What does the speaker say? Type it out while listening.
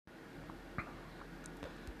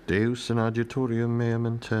Deus in adiutorium meam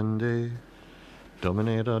intende,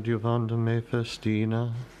 Domine ad adiuvandum me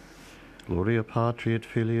festina, Gloria Patri et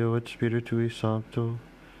Filio et Spiritui Sancto,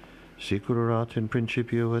 Sicurat in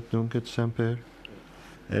principio et nunc et semper,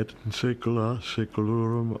 et in saecula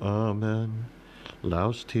saeculorum. Amen.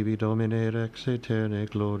 Laus tibi Domine rex aeterne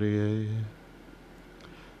gloriae.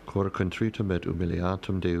 Cor contritum et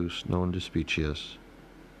humiliatum Deus non despicias.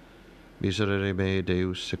 Miserere mei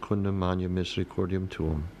Deus secundum magnum misericordium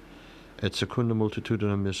tuum, et secundum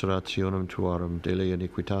multitudinem miserationem tuarum dele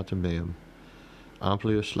iniquitatem meam,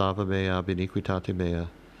 amplius slava mea ab iniquitate mea,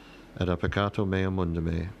 et a peccato meam mundi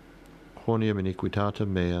me, quoniam iniquitatem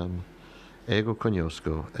meam ego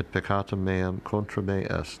cognosco, et peccatum meam contra me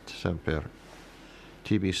est semper.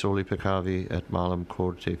 Tibi soli peccavi et malum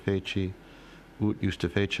cor te feci, ut justa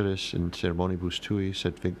feceris in sermonibus tuis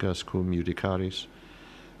et vincas cum judicaris,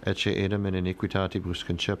 ecce enim in iniquitatibus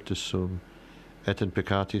conceptus sum, et in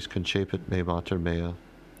peccatis concepit me mater mea,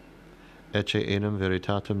 ecce enim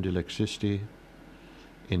veritatem dilexisti,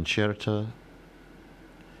 incerta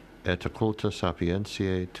et occulta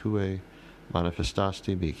sapientiae tuae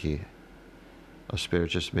manifestasti mihi.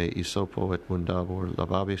 Asperges me isopo et mundabor,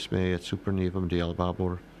 lavabis me et supernivum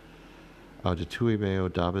dialbabor, auditui meo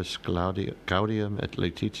dabis gaudium et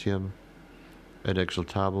laetitium, et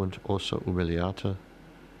exultabunt ossa humiliata,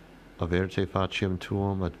 averte faciem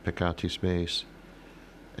tuum ad peccatis meis,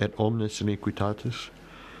 et omnes iniquitatis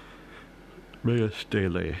meas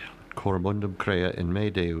dele, cor mundum crea in me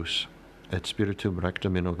Deus, et spiritum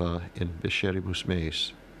rectum innova in visceribus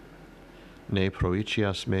meis. Ne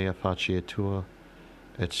proicias mea facie tua,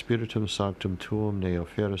 et spiritum sanctum tuum ne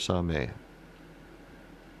offeras a me.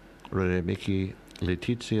 Rere mihi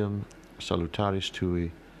laetitium salutaris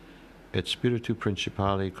tui, et spiritu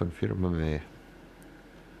principali confirma me.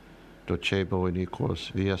 Docebo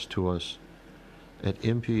iniquos vias tuas, et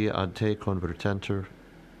impii ad te convertentur.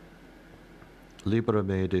 Libera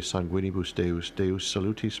me de sanguinibus Deus, Deus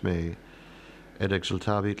salutis me, et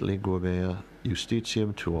exultavit lingua mea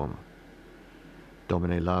justitiam tuum.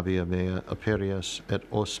 Domine labia mea aperias, et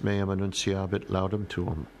os meam annunciabit laudum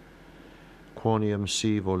tuum. Quoniam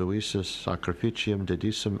si voluisis sacrificium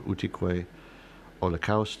dedissum utique,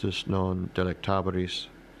 holocaustus non delectabaris,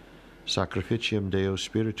 sacrificium Deo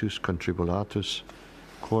Spiritus contribulatus,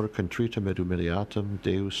 cor contritum et humiliatum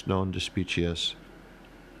Deus non despicias.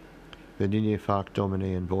 Benigne fac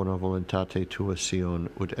Domine in bona voluntate tua Sion,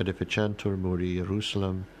 ut edificentur muri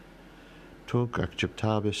Jerusalem, tunc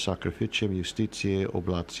acceptabis sacrificium justitiae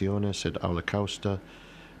oblationes et holocausta,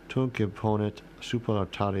 tunc imponet super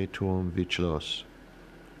altare tuum vigilos.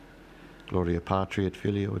 Gloria Patri et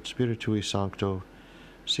Filio et Spiritui Sancto,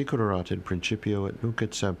 sic erat in principio et nunc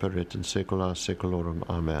et semper et in saecula saeculorum.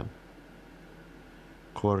 Amen.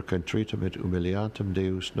 Cor contritum et humiliatum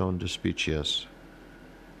Deus non despicias.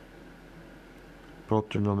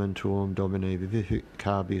 Propter nomen tuum, Domine,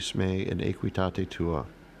 vivificabis me in equitate tua.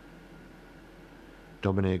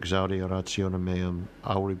 Domine, exaudi orationem meam,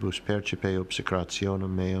 auribus percipe obsecrationem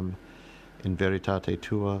meam, in veritate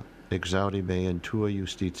tua, exaudi me in tua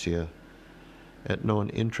justitia, et non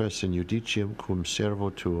intres in judicium cum servo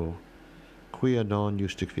tuo, quia non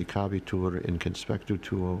justificabitur in conspectu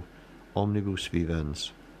tuo omnibus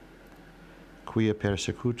vivens, quia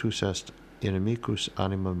persecutus est inimicus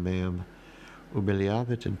animam meam,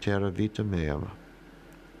 humiliavit in terra vita meam,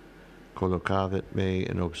 collocavit me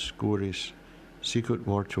in obscuris, sicut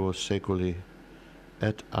mortuos saeculi,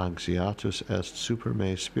 et anxiatus est super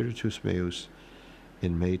me spiritus meus,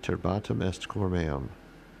 in me turbatum est cor meum.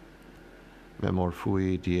 Memor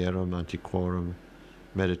fui dierum antiquorum,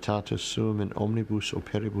 meditatus sum in omnibus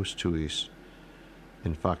operibus tuis,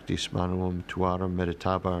 in factis manuum tuarum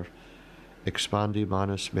meditabar, expandi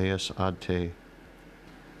manus meas ad te,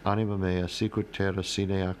 anima mea sicut terra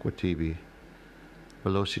sine aqua tibi,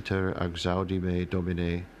 velociter exaudi me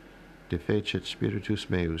Domine, defecit spiritus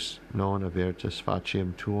meus, non avertus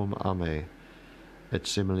faciem tuum a me, et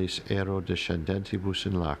similis aero descendentibus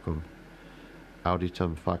in lacum.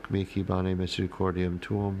 Auditum fac mihi bene misericordiam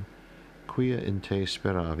tuum, quia in te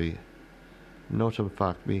speravi. Notum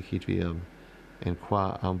fac mihi viam, in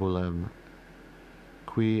qua ambulem,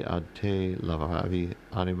 qui ad te lavavi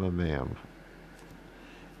anima meam.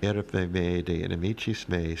 Erpe me de inimicis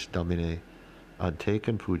meis, Domine, ad te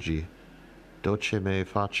confugi, doce me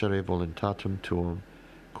facere voluntatem tuum,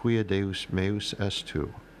 quia Deus meus est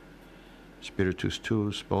tu. Spiritus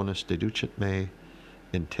tuus bonus deducit me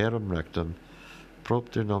in terram rectum,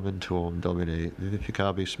 propter nomen tuum, Domine,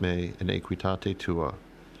 vivificabis me in equitate tua.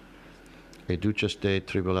 Educas de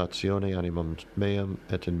tribulatione animum meam,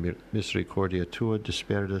 et in misericordia tua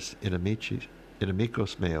disperdus inimici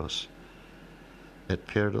inimicos meos, et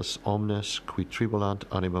perdos omnes qui tribulant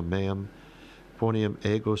anima meam, ponium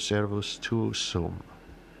ego servus tuus sum.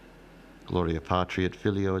 Gloria Patri et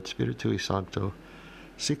Filio et Spiritui Sancto,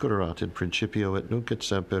 sic ut erat in principio et nunc et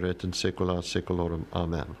semper et in saecula saeculorum.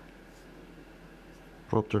 Amen.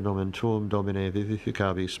 Propter nomen tuum, Domine,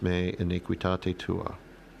 vivificabis me in equitate tua.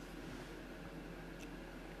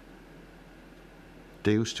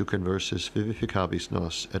 Deus tu conversus vivificabis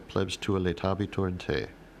nos et plebs tua letabitur in te.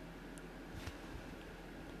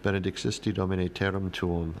 Benedixisti Domine terram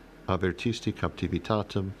tuum, avertisti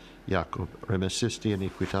captivitatem Jacob, remessisti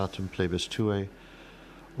iniquitatem plebis tuae,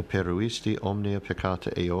 operuisti omnia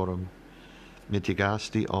peccata eorum,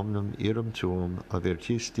 mitigasti omnum irum tuum,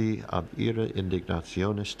 avertisti ab ira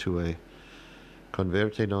indignationis tuae,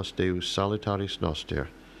 converte nos Deus salutaris noster,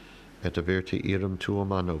 et averti irum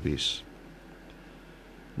tuum a nobis.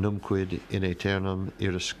 Numquid in aeternum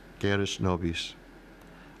irisceris nobis,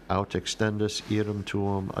 aut extendus irum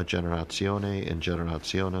tuum a generatione in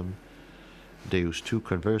generationem, Deus tu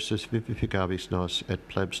conversus vivificabis nos et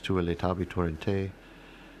plebs tua letabitur in te,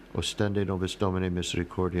 ostende nobis Domine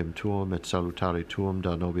misericordiam tuum et salutare tuum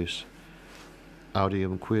da nobis,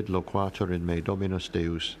 audium quid loquatur in me Dominus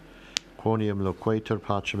Deus, quoniam loquatur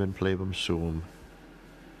pacem in plebum suum,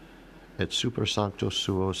 et super sanctos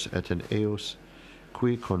suos et in eos,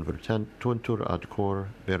 qui convertentur ad cor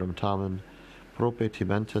verum tamen, prope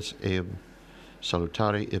timentes eum,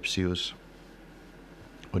 salutare ipsius,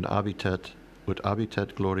 ut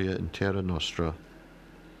habitet gloria in terra nostra.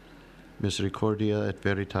 Misericordia et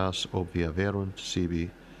veritas obvia verunt sibi,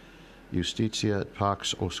 justitia et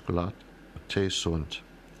pax osculat te sunt.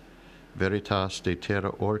 Veritas de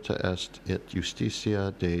terra orta est, et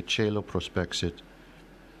justitia de caelo prospexit.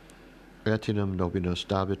 Etinum nobinus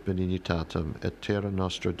dabit benignitatem, et terra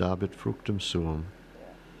nostra dabit fructum suum.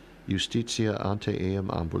 Justitia ante eam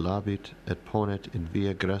ambulabit, et ponet in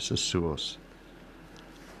via graces suos.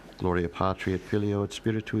 Gloria Patri et Filio et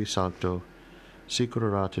Spiritui Sancto, sic ut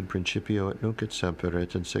erat in principio et nunc et semper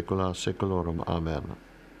et in saecula saeculorum. Amen.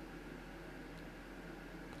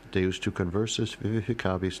 Deus tu conversus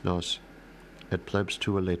vivificabis nos, et plebs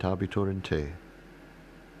tua letabitur in te.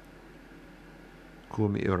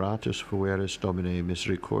 Cum iratus fueris Domine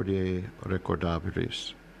misericordiae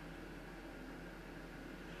recordabilis.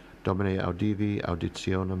 Domine audivi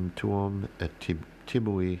auditionem tuum et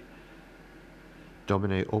timui,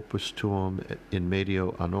 Domine opus tuum in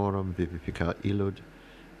medio annorum vivifica illud,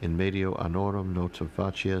 in medio annorum notum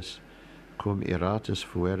facies, cum iratus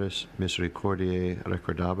fueris misericordiae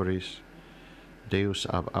recordabilis, Deus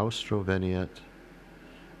ab austro veniet,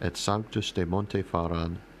 et sanctus de monte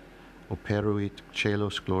Pharan, operuit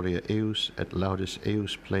celos gloria eius, et laudis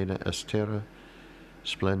eius plena est terra,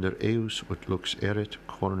 splendor eius ut lux erit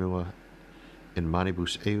cornua in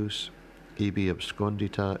manibus eius, ibi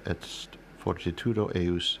abscondita et fortitudo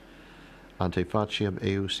eius, ante faciem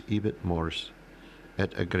eius ibit mors,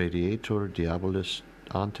 et aggrediatur diabolis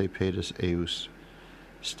ante pedis eius,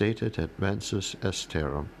 statet et mensus est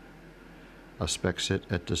terram, aspexit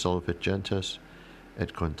et dissolvit gentes,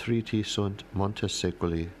 et contriti sunt montes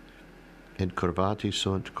seculi, incurvati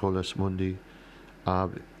sunt colas mundi,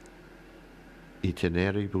 ab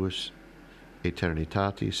itineribus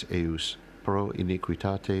eternitatis eius, pro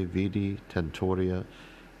iniquitate vidi tentoria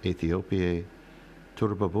Ethiopiae,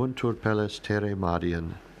 turbabuntur pelles terrae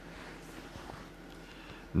Madian.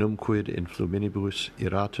 Numquid in fluminibus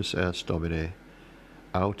iratus est, Domine,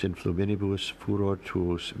 aut in fluminibus furor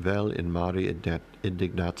tuus vel in mari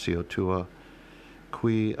indignatio tua,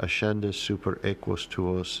 qui ascendes super equos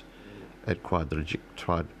tuos, et quadrige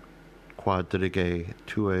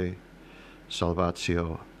tuae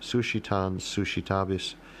salvatio, suscitans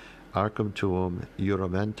suscitabis arcum tuum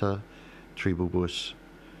juramenta tribubus,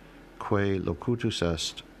 quae locutus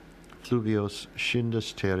est, fluvios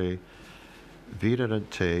scindes terrae viderent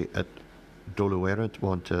te et doluerent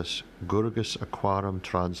montes, gurgus aquarum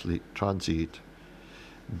transit,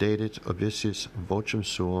 dedit abyssis vocem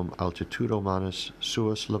suum altitudo manus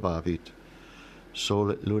suos lavavit,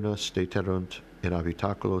 sol et luna steterunt in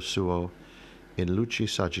habitaculo suo, in luci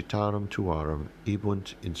sagittarum tuarum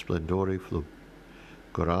ibunt in splendore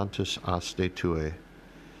fulgurantus aste tuae,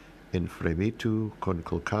 in fremitu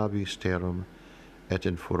conculcabis terram, et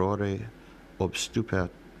in furore obstupet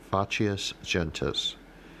facies gentes,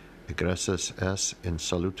 egressus es in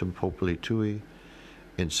salutum populi tui,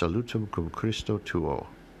 in salutum cum Christo tuo.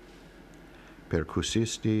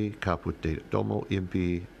 Percussisti caput de domo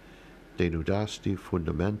impii, denudasti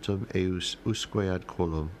fundamentum eius usque ad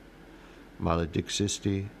colum,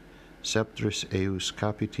 maledixisti, sceptris eius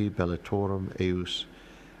capiti bellatorum eius,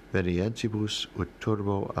 venientibus ut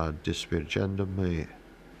turbo ad dispergendum me.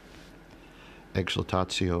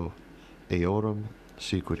 Exultatio eorum,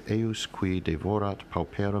 sicut eius qui devorat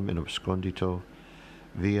pauperum in abscondito,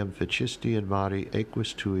 viam fecisti in mari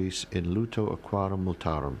equus tuis in luto aquarum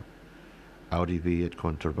multarum. Audivi et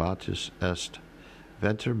conturbatus est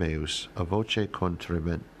venter meus, a voce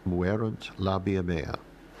contriment muerunt labia mea.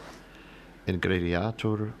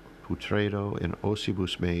 Ingrediatur putredo in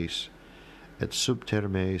ossibus meis, et subter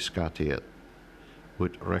me scatiet,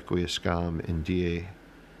 ut requiescam in die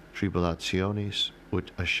tribulationis,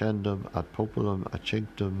 ut ascendum ad populum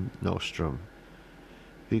accinctum nostrum.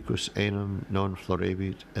 Vicus enum non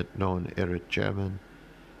florebit et non erit germen,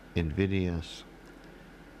 invidias.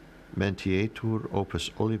 Mentietur opus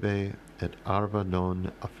olivae, et arva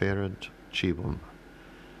non afferent cibum.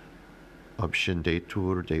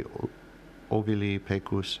 Obscendetur de ovili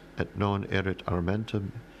pecus, et non erit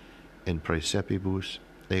armentum in praecepibus,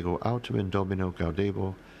 ego autem in Domino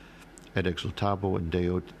gaudebo, et exultabo in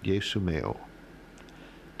Deo Iesu meo.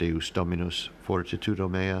 Deus Dominus fortitudo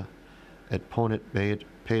mea, et ponet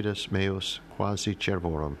pedis meus quasi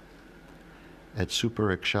cervorum, et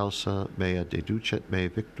super excelsa mea deducet me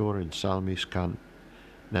victor in salmis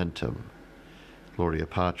canentem. Gloria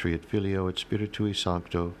Patri et Filio et Spiritui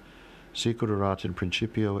Sancto, sicut erat in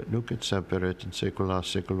principio et nunc et semper et in saecula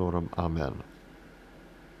saeculorum. Amen.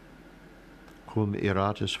 Cum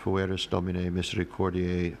iratus fueris Domine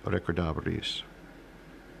misericordiae recordabilis.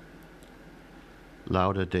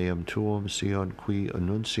 Lauda Deum tuum Sion qui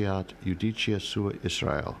annunciat judicia sua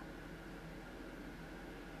Israel.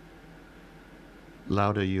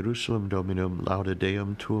 Lauda Jerusalem Dominum, lauda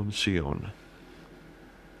Deum tuum Sion.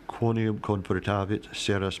 Quonium convertavit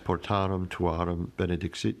seras portarum tuarum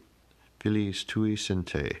benedixit filiis tuis in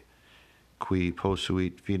te, qui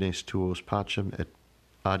posuit fines tuos pacem et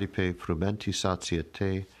adipe frumenti satiet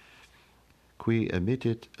te, qui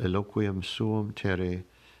emittit eloquium suum terre,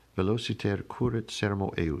 velociter currit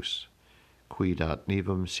sermo eius, qui dat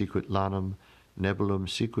nivum sicut lanum, nebulum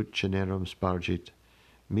sicut cenerum spargit,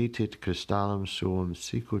 mitit crystallum suum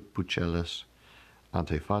sicut pucellus,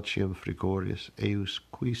 ante faciam frigoris eius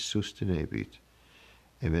quis sustinebit,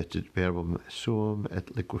 emittit verbum suum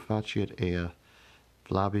et liquefaciet ea,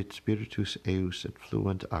 flabit spiritus eius et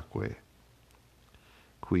fluent aquae,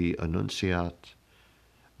 qui annunciat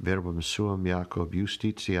verbum suum Jacob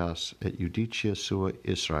justitias et judicia sua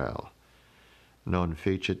Israel, non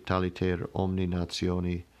fecit taliter omni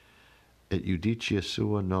nationi, et judicia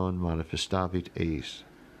sua non manifestavit eis.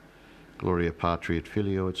 Gloria Patri et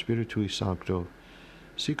Filio et Spiritui Sancto,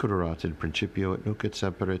 sicut erat in principio et nunc et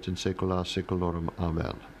semper et in saecula saeculorum.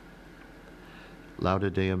 Amen. Lauda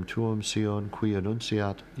Deum tuum Sion, qui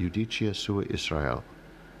annunciat judicia sua Israel.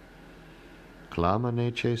 Clama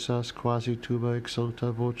ne cessas quasi tuba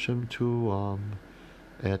exulta vocem tuam,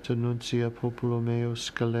 et annuncia populum meo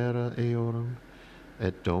scalera eorum,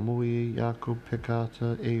 et domui Jacob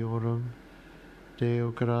peccata eorum.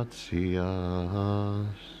 Deo gratias.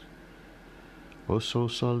 Osso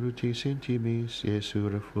salutis intimis, Iesu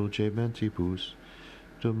refulgementibus,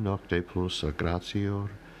 dum nocte pulsa gratior,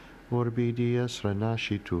 orbi dies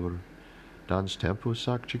renascitur, dans tempus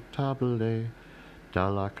acceptabile, da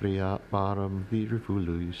lacria marum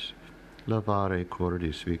virvuluis, lavare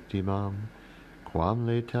cordis victimam, quam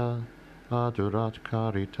leta adurat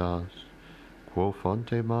caritas, quo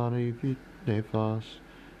fonte mani vit nefas,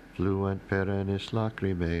 fluent perennis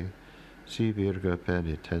lacrimae, si virga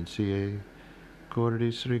penitentiae,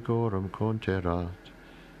 cordis rigorum conterat,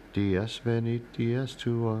 dies venit dies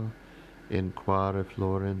tua, in quare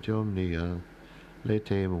florent omnia,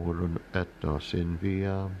 letemur et nos in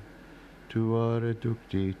viam, tua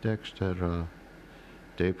reducti dextera,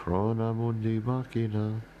 de prona mundi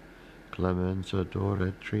machina, clemens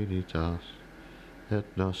adoret trinitas, et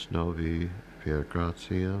nos novi per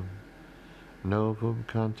gratiam, novum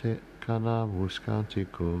canamus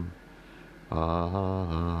canticum.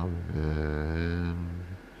 Amen.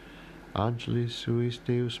 Angelis suis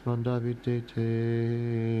Deus mandavit de te,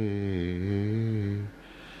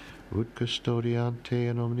 ut custodiante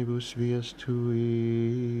in omnibus vias tuis.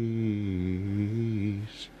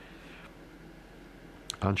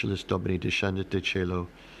 Angelis Domini descendit de cielo,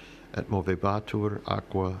 et movebatur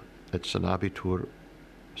aqua, et sanabitur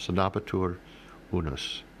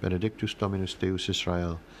unus. Benedictus Dominus Deus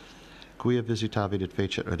Israel, quia visitavit et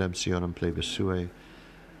fecit redemptionem plebis suae,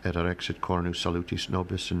 et erexit cornus salutis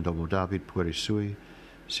nobis in domo David pueri sui,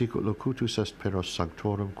 sicut locutus est peros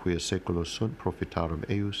sanctorum, quia saeculos sunt profitarum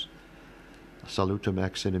eius, salutum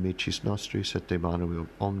ex inimicis nostris et de manu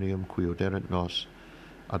omnium qui oderent nos,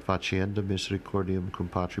 ad faciendam misericordium cum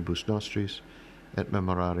patribus nostris, et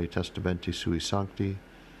memorare testamenti sui sancti,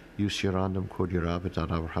 ius ierandum quod iravit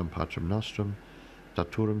ad Abraham patrum nostrum,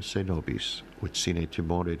 daturum se nobis, ut sine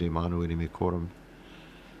timore de manu inimicorum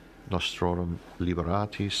nostrorum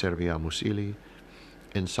liberati serviamus illi,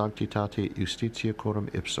 in sanctitate justitia coram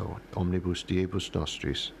ipso, omnibus diebus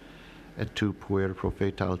nostris, et tu puer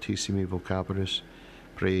profeta altissimi vocaburis,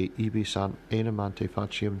 prae ibis enamante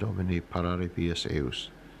faciam Domini parare vias eus,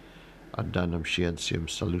 ad danam scientiam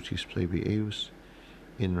salutis plebi eus,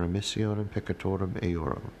 in remissionem peccatorum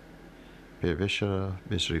eorum, per viscera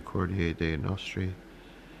misericordiae Dei nostri,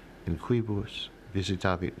 in quibus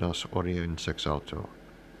visitavit nos oriens ex alto,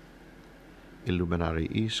 illuminari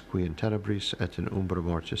is qui in tenebris et in umbra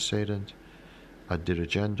mortis sedent, ad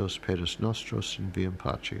dirigendos pedis nostros in viam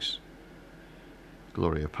pacis.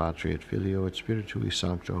 Gloria Patri et Filio et Spiritui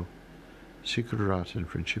Sancto, sic erat in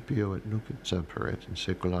principio et nunc et semper et in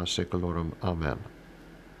saecula saeculorum. Amen.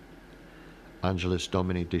 Angelis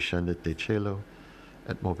Domini descendet de caelo,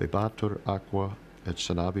 et movebatur aqua, et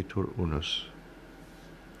sanabitur unus.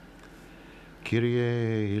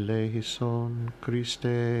 Kyrie eleison, Christe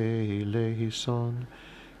eleison,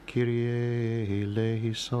 Kyrie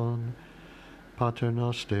eleison. Pater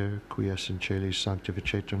noster, qui es in celis,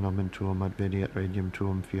 sanctificetur nomen tuum, adveniat regnum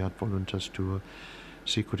tuum, fiat voluntas tua,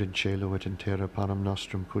 sicut in cielo et in terra. Panem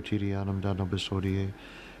nostrum quotidianum da nobis hodie,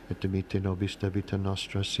 et dimitte nobis debita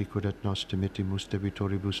nostra, sicut et nos dimittimus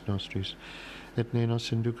debitoribus nostris, et ne nos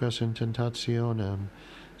inducas in tentationem,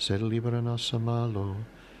 sed libera nos a malo.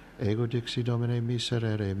 Ego dixi Domine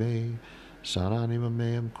miserere mei, sana anima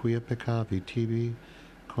meam quia peccavi tibi,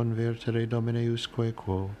 convertere Domine usque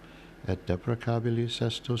quo, et deprecabilis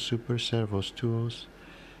esto super servos tuos,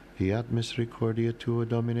 fiat misericordia tua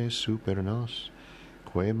Domine super nos,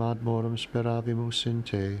 quem ad mortem speravimus in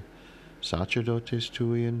te, sacerdotes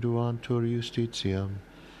tui induantur justitiam,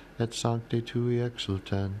 et sancte tui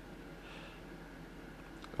exultent.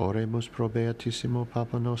 Oremus pro beatissimo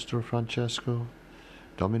Papa nostro Francesco,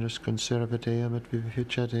 Dominus conservat eam et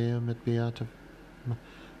vivificat eam et beata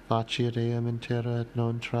faciat eam in terra et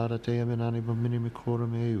non tradat eam in animum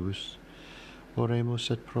inimicorum eius.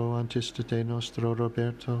 Oremus et pro antistate nostro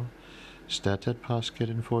Roberto, stet et pascet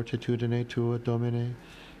in fortitudine tua Domine,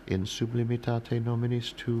 in sublimitate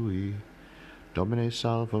nominis tui. Domine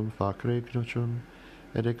salvum fac regnum,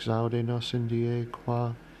 et exaude nos in die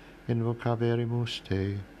qua invocaverimus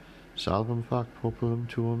te. Salvum fac populum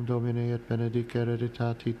tuum Domine, et benedic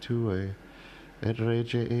hereditati tuae, et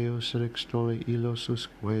rege eos et extoli illos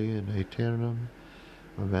usque in aeternum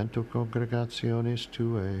momento congregationis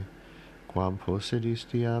tuae, quam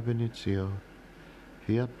possedisti ab initio,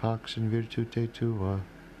 fiat pax in virtute tua,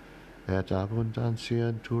 et abundantia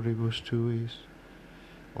in turibus tuis.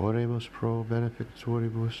 Oremus pro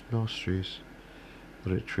benefactoribus nostris,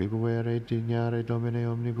 retribuere dignare Domine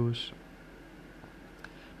omnibus,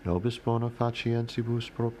 nobis bona facientibus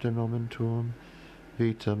propter nomen tuum,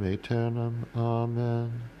 vitam aeternam.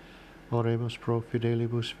 Amen. Oremus pro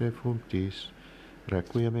fidelibus defunctis,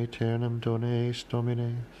 requiem aeternam dona eis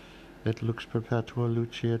Domine, et lux perpetua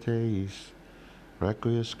luceat eis,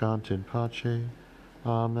 requiescant in pace.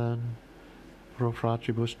 Amen. Pro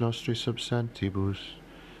fratribus nostris absentibus,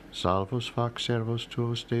 salvos fac servos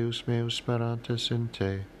tuos Deus meus sperantes in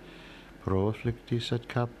te, pro afflictis et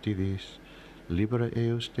captivis, libera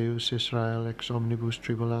eus Deus Israel ex omnibus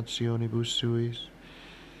tribulationibus suis,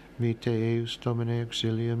 mite eus Domine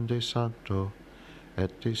auxilium de sancto,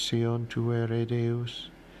 et de Sion tuere Deus,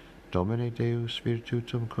 Domine Deus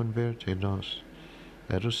virtutum converte nos,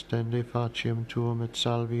 et ostende faciam tuum et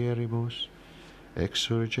salvierimus,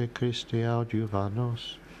 exsurge Christe audiuva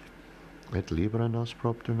nos, et libera nos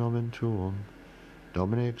propter nomen tuum.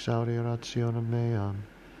 Domine exaudi rationem meam,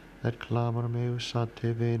 et clamor meus ad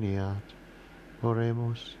te veniat.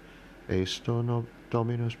 Oremus, esto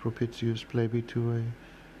Dominus propitius plebi tuae,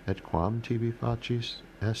 et quam tibi facis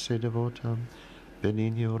esse devotam,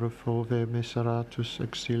 benignio refove miseratus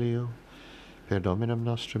exilio, per Dominum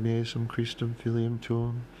nostrum Iesum Christum Filium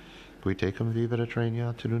tuum, qui tecum vivere et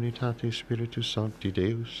regnat in unitate Spiritus Sancti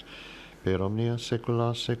Deus, per omnia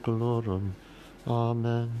saecula saeculorum.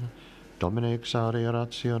 Amen. Domine exaudi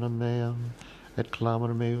rationem meam, et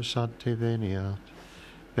clamor meus ad te veniat.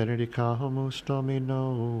 Benedicamus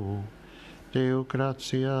Domino, Deo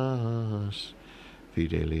gratias.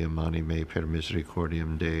 Fidelium anime per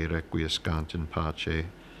misericordiam Dei requiescant in pace.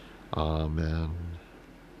 Amen.